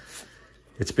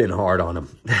 It's been hard on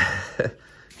them.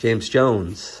 James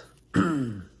Jones.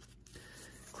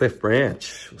 Cliff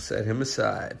Branch. We'll set him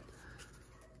aside.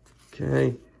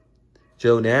 Okay.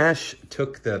 Joe Nash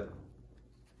took the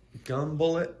gum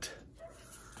bullet.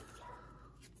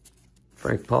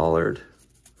 Frank Pollard.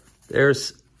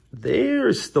 There's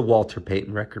the Walter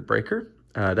Payton record breaker.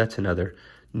 That's another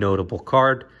notable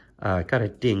card. Got a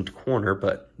dinged corner,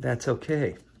 but that's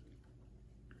okay.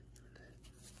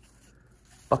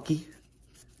 Bucky.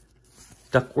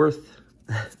 Duckworth.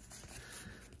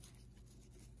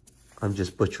 I'm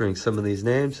just butchering some of these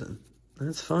names, and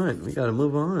that's fine. We got to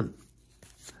move on.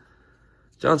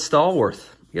 John Stallworth.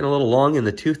 Getting a little long in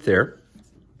the tooth there,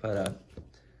 but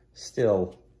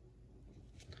still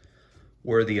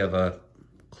worthy of a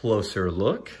closer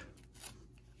look.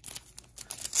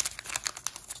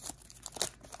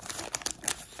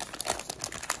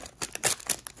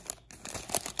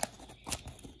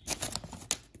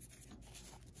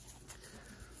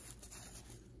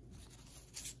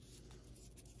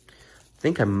 I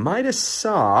think I might have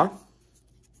saw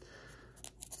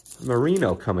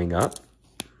Marino coming up.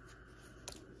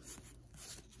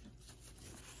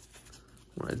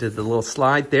 I did the little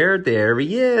slide there. There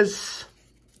he is.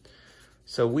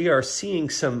 So we are seeing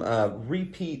some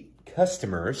repeat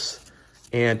customers.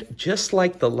 And just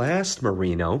like the last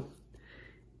Marino,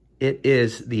 it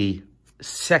is the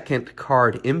second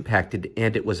card impacted.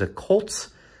 And it was a Colts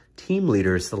team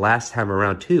leaders the last time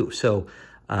around too. So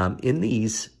in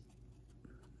these...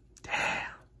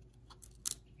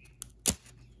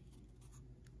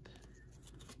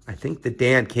 I think the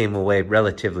Dan came away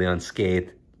relatively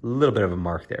unscathed. A little bit of a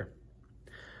mark there.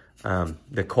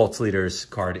 The Colts leaders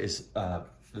card is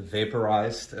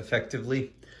vaporized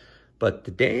effectively. But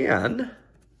the Dan,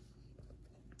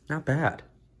 not bad.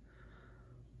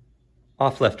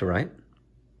 Off left to right,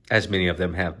 as many of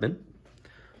them have been.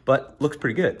 But looks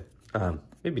pretty good.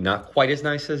 Maybe not quite as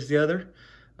nice as the other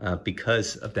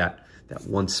because of that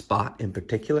one spot in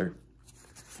particular.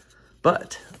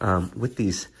 But with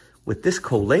this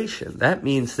collation, that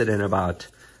means that in about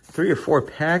 3 or 4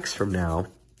 packs from now,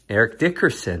 Eric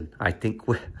Dickerson. I think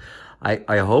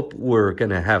I hope we're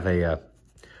gonna have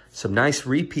some nice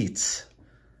repeats.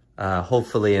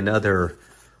 Hopefully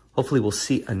we'll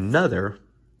see another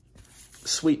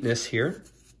sweetness here.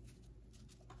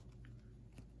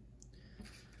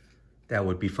 That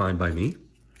would be fine by me.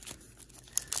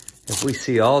 If we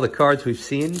see all the cards we've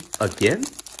seen again,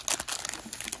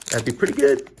 that'd be pretty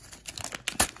good.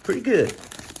 Pretty good.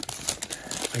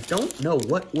 I don't know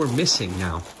what we're missing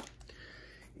now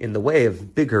in the way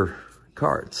of bigger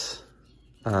cards.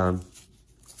 Another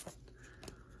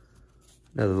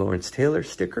Lawrence Taylor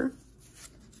sticker.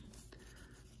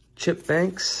 Chip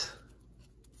Banks.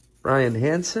 Brian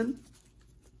Hansen.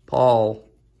 Paul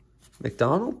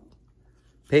McDonald.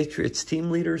 Patriots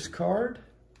team leaders card.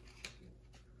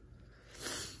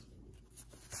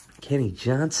 Kenny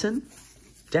Johnson.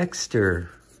 Dexter.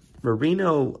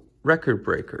 Marino record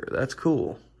breaker. That's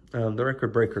cool. The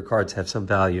record breaker cards have some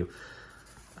value.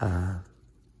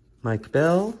 Mike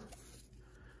Bell.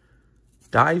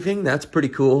 Diving. That's pretty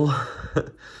cool.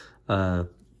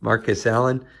 Marcus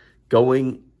Allen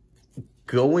going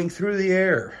through the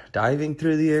air. Diving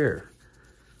through the air.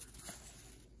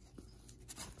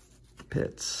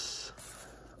 Pitts.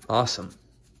 Awesome.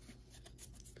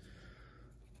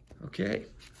 Okay.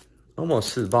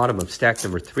 Almost to the bottom of stack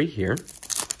number 3 here.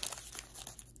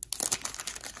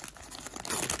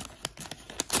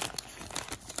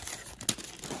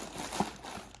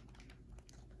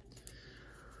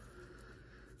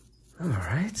 All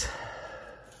right.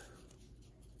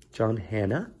 John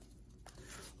Hanna.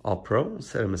 All-Pro.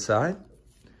 Set him aside.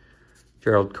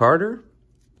 Gerald Carter.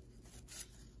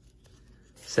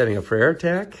 Setting up for air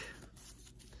attack.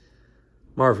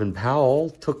 Marvin Powell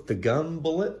took the gun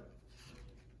bullet.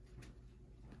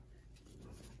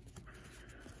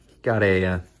 Got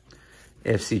a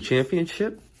AFC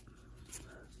Championship.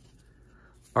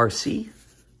 RC.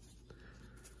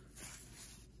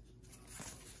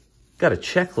 Got a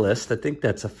checklist. I think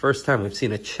that's the first time we've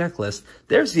seen a checklist.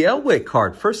 There's the Elway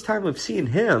card. First time we've seen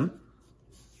him.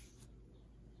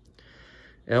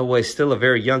 Elway's still a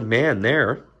very young man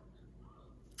there.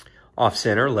 Off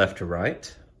center, left to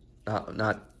right.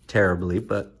 Not terribly,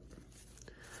 but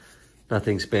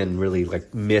nothing's been really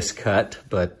like miscut,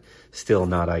 but still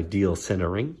not ideal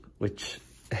centering, which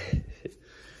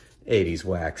 80s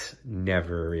wax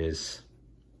never is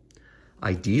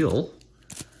ideal.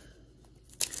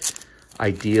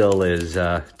 Ideal is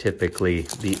typically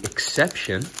the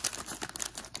exception.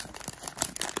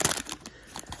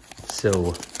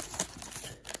 So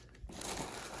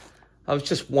I was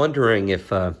just wondering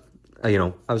if, I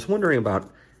was wondering about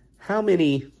how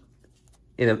many,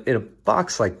 in a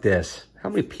box like this, how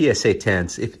many PSA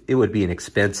 10s, if it would be an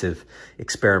expensive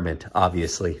experiment,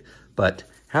 obviously, but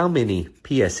how many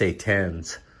PSA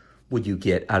 10s would you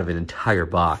get out of an entire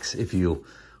box if you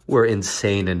were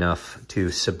insane enough to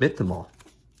submit them all?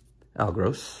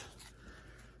 Algros.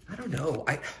 I don't know.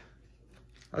 I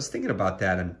was thinking about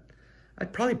that, and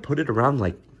I'd probably put it around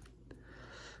like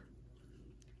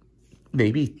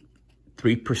maybe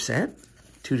 3%,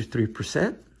 2 to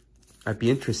 3%. I'd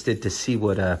be interested to see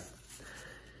what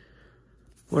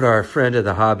our friend of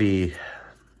the hobby,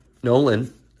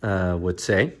 Nolan, would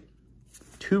say.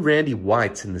 2 Randy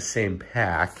Whites in the same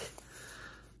pack.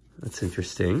 That's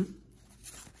interesting.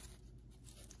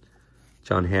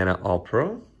 John Hanna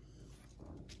All-Pro.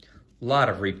 A lot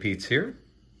of repeats here.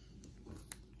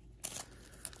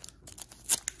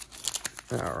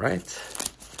 All right.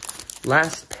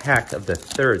 Last pack of the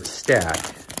 3rd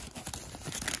stack.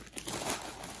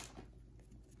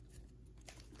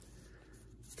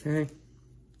 Okay.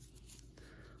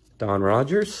 Don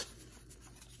Rogers.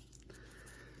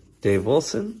 Dave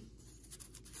Wilson.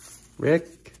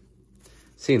 Rick.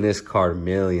 Seen this card a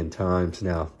million times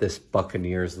now. This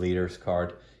Buccaneers leaders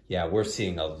card. Yeah, we're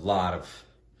seeing a lot of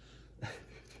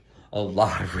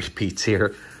repeats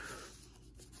here.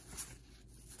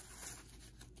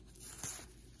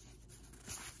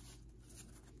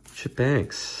 Chip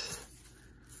Banks.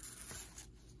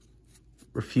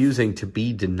 Refusing to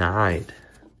be denied.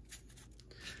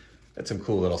 That's some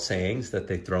cool little sayings that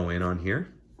they throw in on here.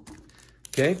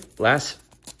 Okay, last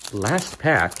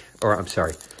pack, or I'm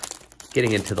sorry,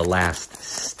 getting into the last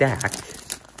stack.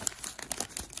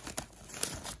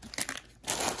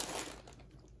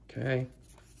 Okay.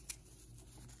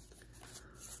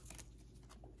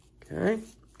 Okay,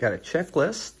 got a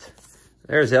checklist.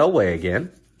 There's Elway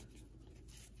again.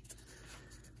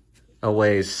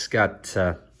 Elway's got,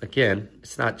 again,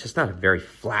 it's just not a very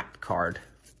flat card.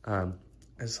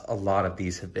 As a lot of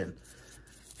these have been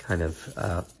kind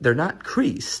of, they're not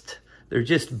creased. They're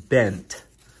just bent.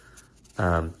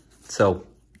 So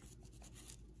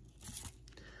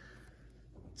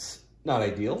it's not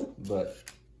ideal, but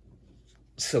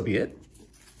so be it.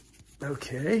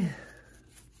 Okay.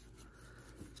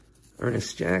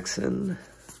 Ernest Jackson.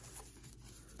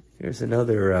 Here's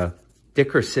another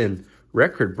Dickerson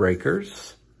record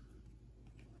breakers.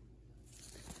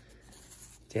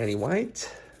 Danny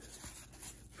White.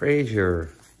 Frazier.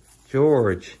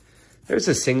 George. There's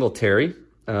a Singletary.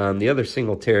 The other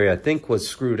Singletary, I think, was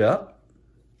screwed up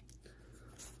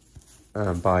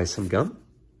by some gum.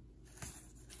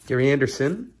 Gary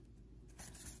Anderson.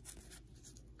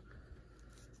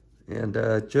 And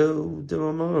Joe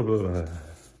DeMarco.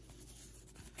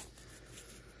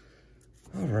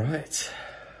 All right.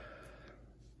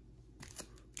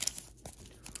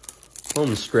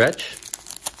 Home stretch.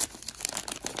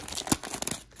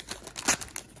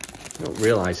 You don't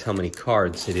realize how many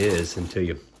cards it is until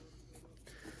you've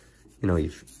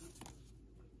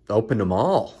opened them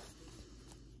all.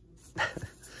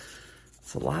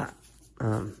 It's a lot.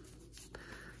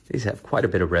 These have quite a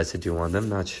bit of residue on them.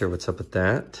 Not sure what's up with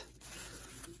that.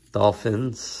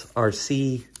 Dolphins,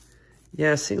 RC.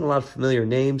 Yeah, seeing a lot of familiar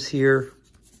names here.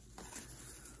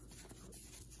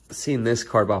 Seen this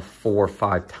card about 4 or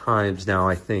 5 times now,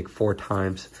 I think. 4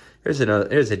 times. There's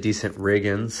a decent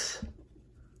Riggins.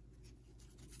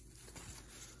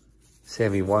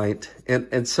 Sammy White.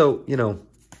 And so,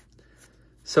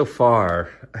 so far,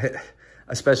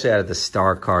 especially out of the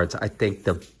star cards, I think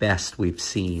the best we've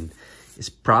seen is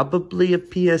probably a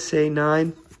PSA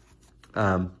 9.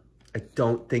 I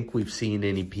don't think we've seen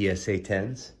any PSA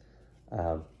 10s.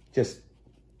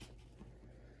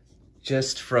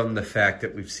 Just from the fact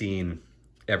that we've seen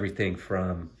everything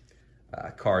from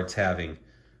cards having,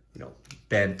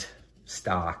 bent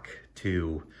stock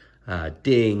to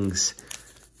dings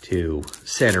to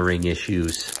centering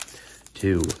issues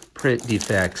to print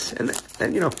defects, and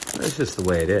that's just the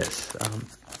way it is.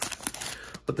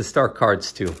 With the star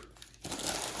cards to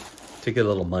get a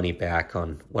little money back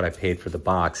on what I paid for the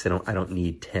box, I don't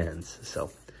need 10s,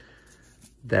 so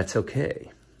that's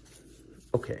okay.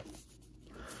 Okay.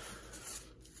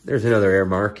 There's another Air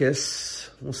Marcus.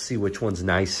 We'll see which one's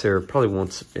nicer. Probably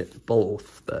won't submit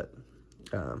both, but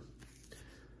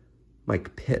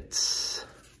Mike Pitts.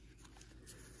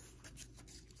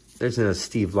 There's another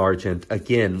Steve Largent,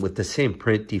 again, with the same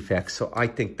print defects. So I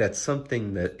think that's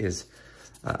something that is,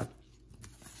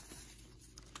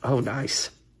 oh, nice.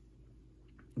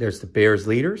 There's the Bears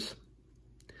leaders.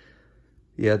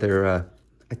 The other,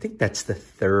 I think that's the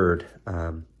third.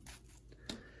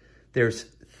 There's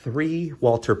 3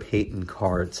 Walter Payton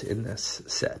cards in this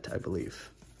set, I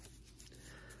believe.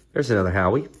 There's another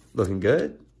Howie, looking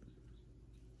good.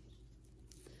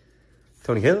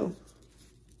 Tony Hill,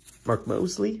 Mark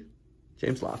Mosley,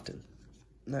 James Lofton.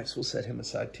 Nice, we'll set him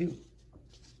aside too.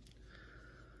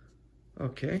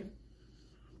 Okay.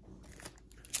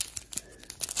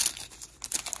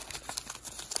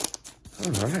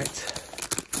 All right.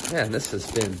 Man, this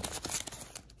has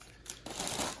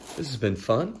been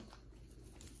fun.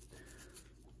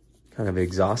 Kind of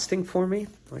exhausting for me.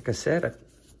 Like I said, a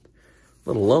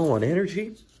little low on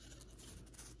energy.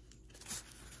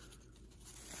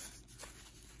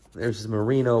 There's the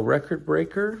Marino record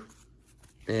breaker.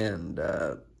 And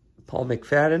Paul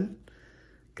McFadden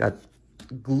got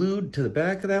glued to the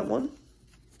back of that one.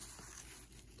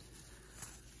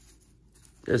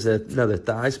 There's another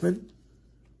Theismann.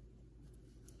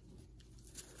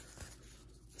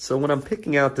 So when I'm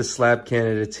picking out the slab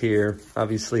candidates here,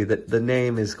 obviously the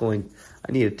name is going,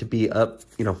 I need it to be up,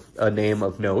 a name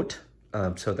of note.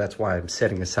 So that's why I'm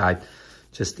setting aside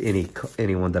just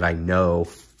anyone that I know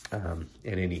and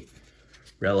any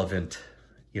relevant,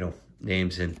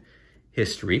 names in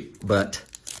history. But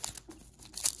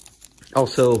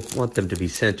also want them to be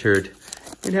centered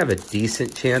and have a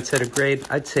decent chance at a grade.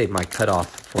 I'd say my cutoff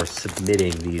for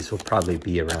submitting these will probably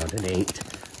be around an 8.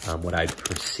 What I'd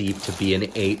perceive to be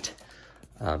an 8.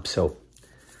 So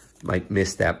might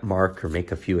miss that mark or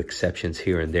make a few exceptions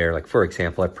here and there. Like, for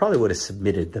example, I probably would have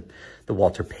submitted the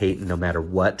Walter Payton no matter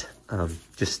what,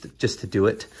 just to do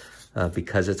it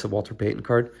because it's a Walter Payton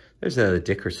card. There's another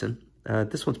Dickerson.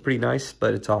 This one's pretty nice,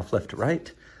 but it's off left to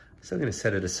right. So I'm going to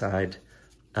set it aside.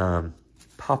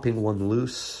 Popping one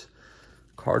loose.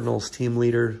 Cardinals team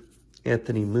leader,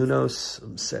 Anthony Munoz.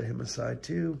 Set him aside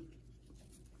too.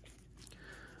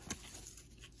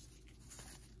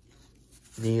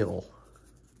 Neil,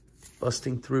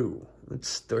 busting through.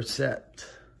 It's Dorsett.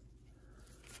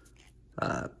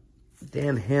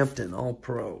 Dan Hampton, all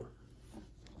pro.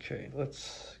 Okay,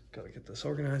 gotta get this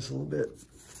organized a little bit.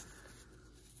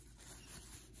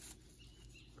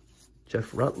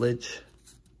 Jeff Rutledge.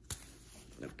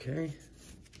 Okay.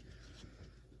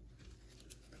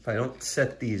 If I don't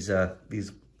set these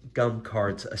gum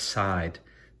cards aside,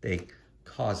 they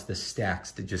cause the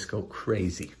stacks to just go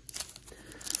crazy.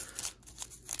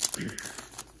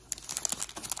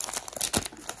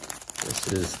 This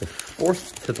is the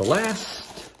fourth to the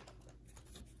last.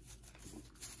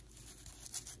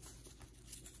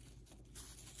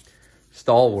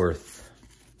 Stallworth.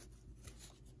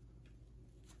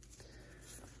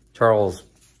 Charles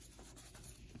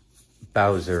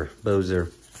Bowser.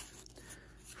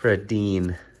 Fred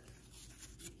Dean.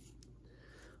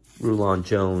 Rulon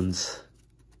Jones.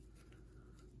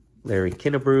 Larry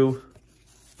Kinnebrew.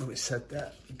 Let me set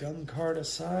that gum card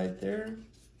aside there.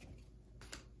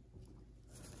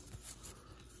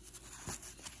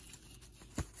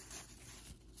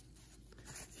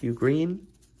 Hugh Green.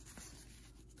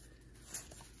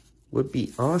 Would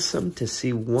be awesome to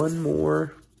see one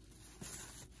more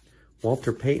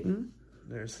Walter Payton.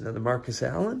 There's another Marcus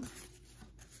Allen.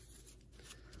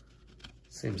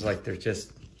 Seems like they're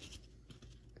just,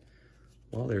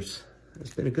 well, there's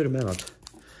been a good amount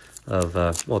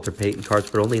of Walter Payton cards,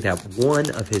 but only that one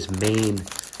of his main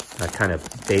kind of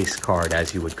base card,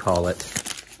 as you would call it.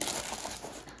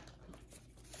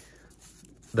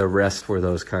 The rest were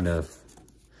those kind of,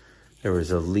 there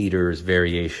was a leader's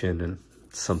variation and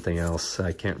something else,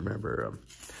 I can't remember,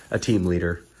 a team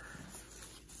leader,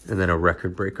 and then a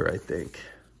record breaker, I think.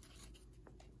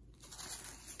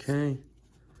 Okay,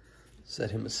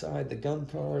 set him aside, the gum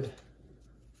card.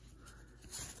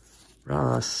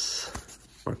 Ross,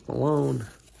 Mark Malone,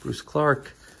 Bruce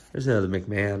Clark, there's another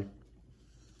McMahon.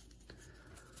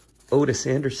 Otis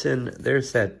Anderson,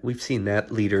 there's that, we've seen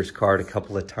that leader's card a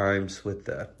couple of times with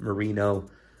Marino.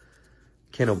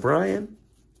 Ken O'Brien.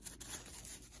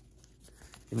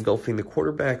 Engulfing the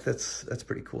quarterback, that's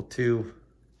pretty cool too.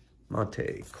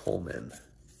 Monte Coleman.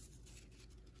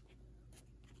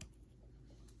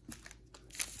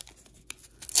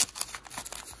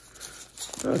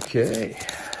 Okay,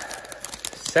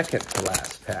 second to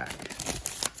last pack.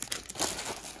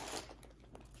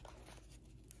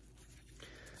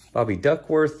 Bobby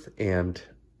Duckworth and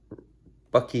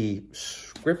Bucky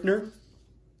Scribner.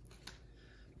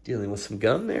 Dealing with some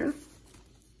gum there.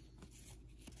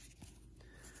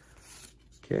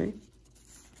 Okay.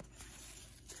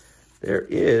 There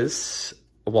is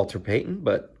a Walter Payton,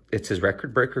 but it's his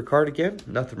record breaker card again.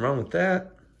 Nothing wrong with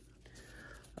that.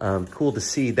 Cool to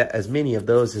see that as many of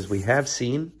those as we have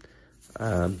seen.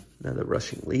 Now the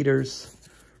rushing leaders.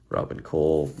 Robin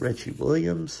Cole, Reggie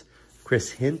Williams,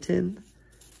 Chris Hinton,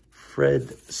 Fred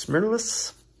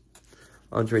Smirlis,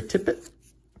 Andre Tippett,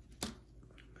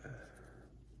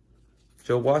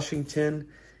 Joe Washington,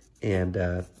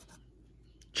 and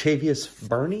Chavius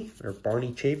Barney, or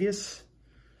Barney Chavius.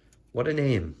 What a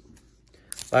name.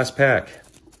 Last pack.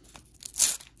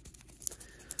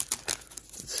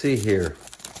 Let's see here.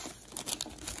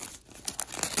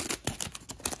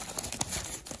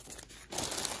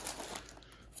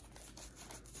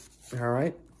 All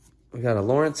right. We got a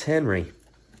Lawrence Henry.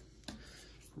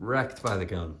 Wrecked by the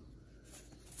gum.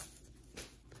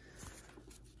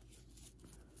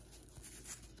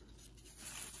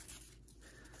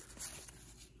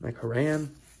 Mike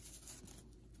Horan.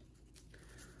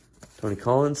 Tony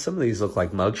Collins. Some of these look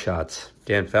like mug shots.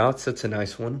 Dan Fouts, that's a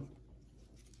nice one.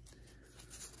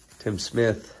 Tim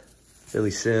Smith. Billy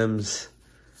Sims.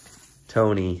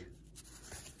 Tony.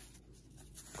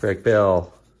 Greg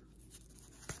Bell.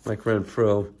 Mike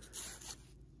Renfro.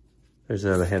 There's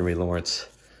another Henry Lawrence.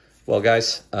 Well,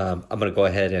 guys, I'm going to go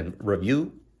ahead and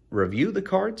review the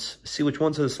cards, see which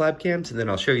ones are the slab cams, and then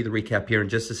I'll show you the recap here in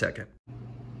just a second.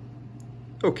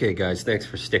 Okay, guys, thanks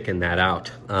for sticking that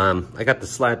out. I got the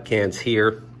slab cans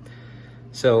here.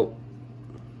 So,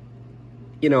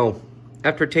 you know,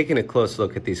 after taking a close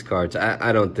look at these cards,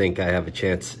 I don't think I have a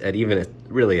chance at even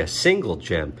really a single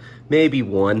gem. Maybe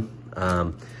one.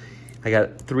 I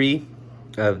got 3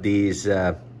 of these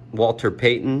Walter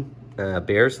Payton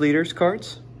Bears Leaders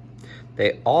cards.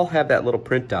 They all have that little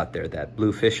print dot there, that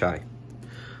blue fisheye.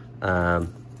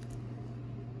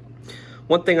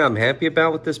 One thing I'm happy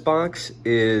about with this box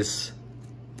is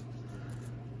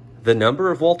the number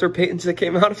of Walter Paytons that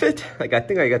came out of it. Like, I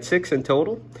think I got 6 in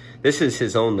total. This is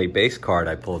his only base card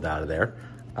I pulled out of there.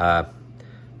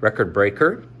 Record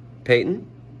breaker, Payton.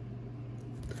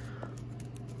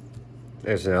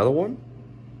 There's another one.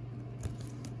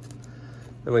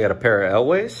 Then we got a pair of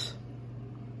Elways.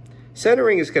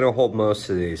 Centering is going to hold most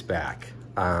of these back.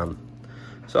 So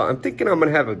I'm thinking I'm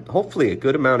going to have hopefully a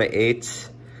good amount of 8s.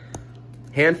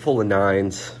 Handful of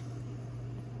 9s.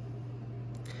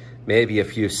 Maybe a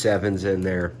few 7s in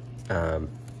there.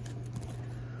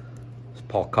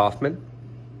 Paul Kaufman.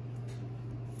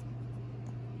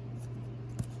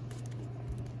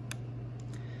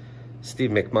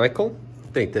 Steve McMichael.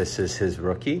 I think this is his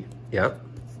rookie. Yeah.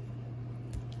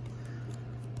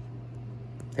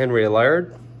 Henry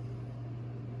Allard.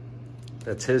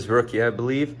 That's his rookie, I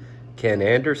believe. Ken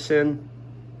Anderson.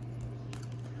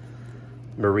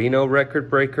 Marino record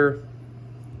breaker.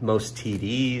 Most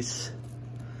TDs.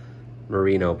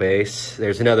 Merino base.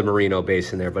 There's another Merino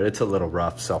base in there, but it's a little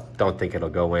rough, so don't think it'll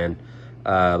go in.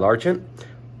 Largent.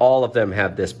 All of them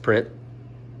have this print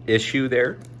issue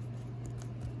there.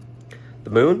 The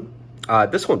Moon.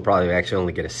 This one probably actually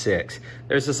only get a 6.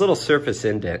 There's this little surface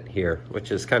indent here, which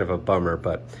is kind of a bummer,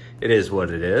 but it is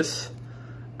what it is.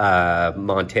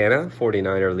 Montana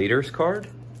 49er leaders card.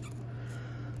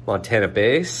 Montana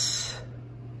base.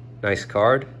 Nice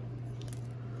card.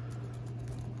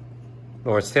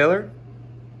 Lawrence Taylor.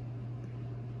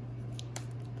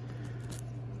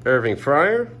 Irving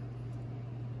Fryer.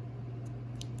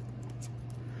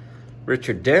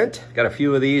 Richard Dent. Got a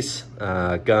few of these.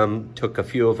 Gum took a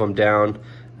few of them down.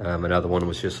 Another one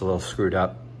was just a little screwed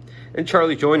up. And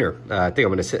Charlie Joyner. I think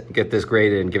I'm going to get this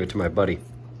graded and give it to my buddy.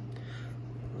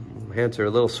 My hands are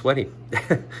a little sweaty.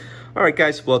 All right,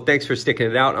 guys. Well, thanks for sticking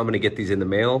it out. I'm going to get these in the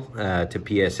mail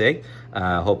to PSA.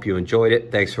 Hope you enjoyed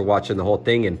it. Thanks for watching the whole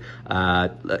thing. And,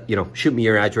 you know, shoot me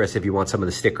your address if you want some of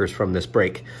the stickers from this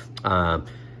break.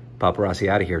 Paparazzi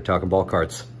out of here, talking ball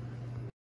cards.